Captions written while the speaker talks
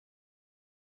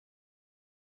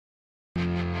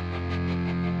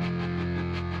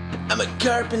I'm a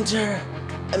carpenter.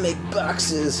 I make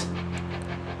boxes.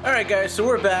 Alright guys, so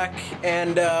we're back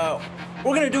and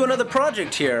we're going to do another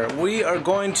project here. We are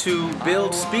going to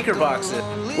build speaker boxes.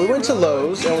 We went to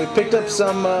Lowe's and we picked up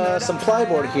some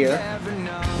plyboard here.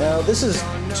 Now this is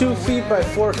 2 feet by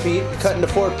 4 feet cut into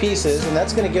 4 pieces, and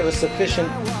that's going to give us sufficient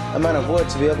amount of wood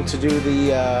to be able to do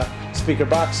the speaker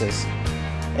boxes.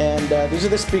 And these are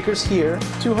the speakers here,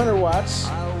 200 watts.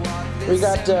 We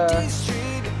got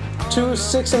 2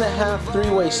 6.5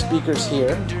 3-way speakers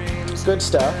here. Good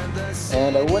stuff.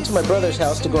 And I went to my brother's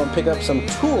house to go and pick up some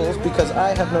tools because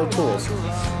I have no tools.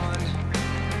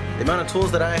 The amount of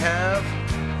tools that I have,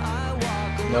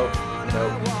 nope.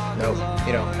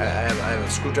 You know, I have a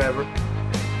screwdriver.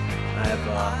 I have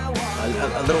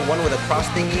a little one with a cross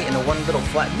thingy and a one little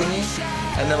flat thingy,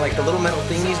 and then like the little metal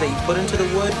thingies that you put into the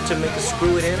wood to make it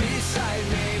screw it in.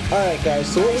 Alright guys,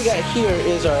 so what we got here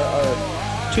is our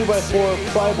 2x4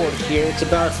 plyboard here. It's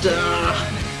about, I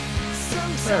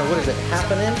don't know, what is it,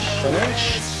 half an inch? An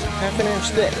inch? Half an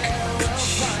inch thick.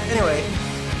 Anyway,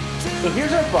 so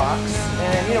here's our box,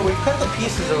 and you know, we've cut the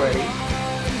pieces already.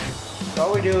 So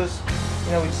all we do is,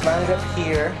 you know, we just line it up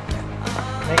here,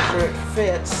 make sure it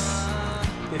fits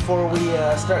before we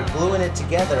start gluing it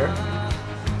together.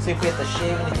 See if we have to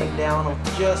shave anything down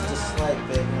just a slight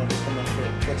bit, you know, just to make sure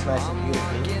it fits nice and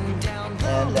beautifully.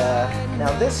 And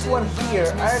now this one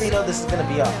here, I already know this is going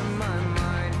to be off,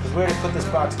 because we already put this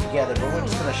box together, but we're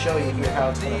just going to show you here how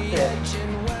it's going to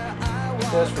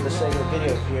fit, just for the sake of the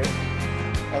video here.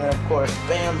 And then of course,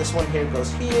 bam, this one here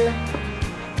goes here,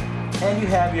 and you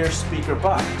have your speaker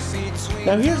box.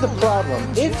 Now here's the problem.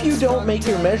 If you don't make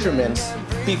your measurements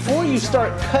before you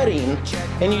start cutting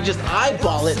and you just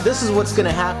eyeball it, this is what's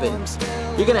gonna happen.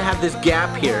 You're gonna have this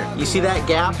gap here. You see that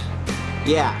gap?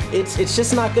 Yeah, it's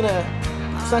just not gonna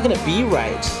be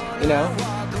right, you know?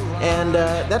 And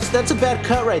that's a bad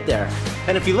cut right there.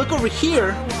 And if you look over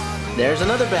here, there's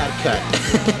another bad cut.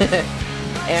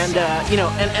 And you know,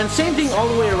 and same thing all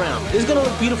the way around. This is gonna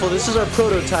look beautiful. This is our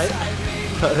prototype.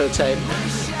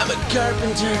 I'm a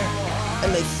carpenter. I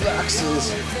make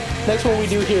boxes. Next one we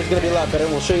do here is going to be a lot better,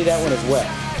 and we'll show you that one as well.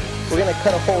 We're going to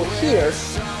cut a hole here,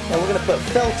 and we're going to put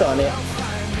felt on it.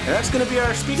 and that's going to be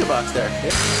our speaker box there.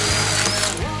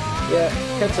 Yeah,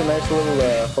 cuts a nice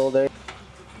little hole there.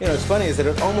 You know, what's funny is that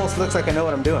it almost looks like I know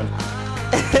what I'm doing.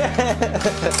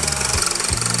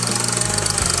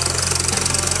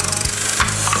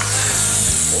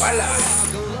 Voila!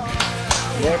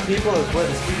 There, people, is where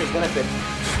the speaker's going to fit.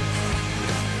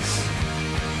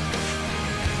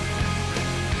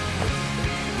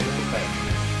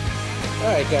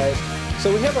 Alright guys,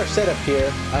 so we have our setup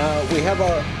here. We have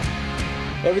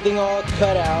everything all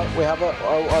cut out. We have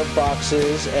our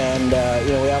boxes, and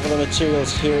you know, we have all the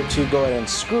materials here to go ahead and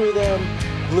screw them,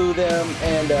 glue them,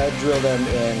 and drill them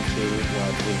into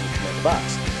what we need to make a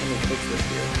box. Let me fix this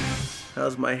here.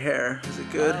 How's my hair? Is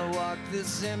it good?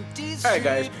 Alright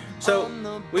guys, so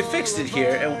we fixed it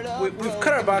here, and we've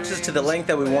cut our boxes to the length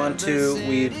that we want to.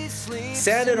 We've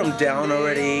sanded them down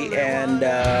already, and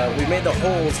we made the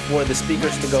holes for the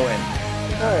speakers to go in.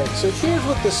 Alright, so here's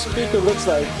what the speaker looks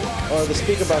like, or the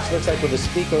speaker box looks like with the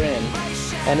speaker in.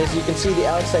 And as you can see, the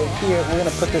outside here, we're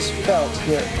going to put this felt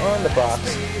here on the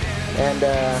box, and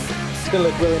it's going to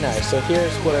look really nice. So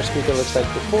here's what our speaker looks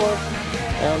like before,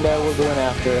 and we're going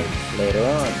after later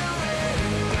on.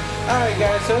 Alright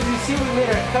guys, so as you see, we made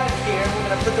our cut here. We're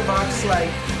going to put the box like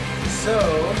so.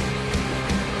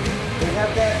 We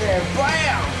have that there.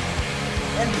 Bam!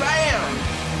 And bam!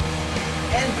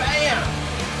 And bam!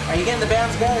 Are you getting the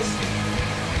bounce, guys?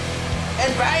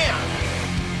 And bam!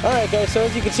 Alright guys, so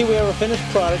as you can see, we have a finished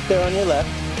product there on your left,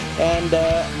 and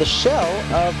the shell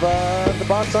of the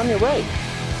box on your right.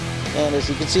 And as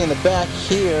you can see in the back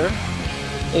here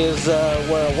is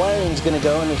where our wiring is going to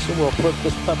go, and we'll flip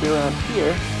this puppy around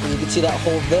here. As you can see, that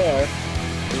hole there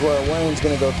is where our wiring is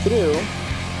going to go through.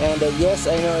 And yes,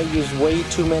 I know I used way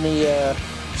too many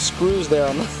screws there.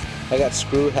 I got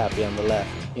screw happy on the left,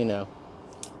 you know.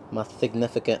 My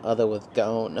significant other was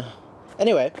gone.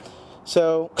 Anyway,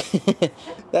 so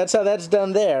that's how that's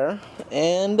done there.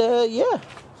 And yeah,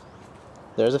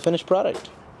 there's a finished product.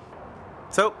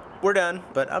 So, we're done,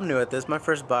 but I'm new at this. My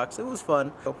first box. It was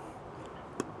fun.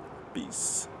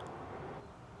 Peace.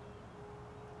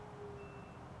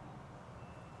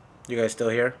 You guys still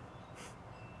here?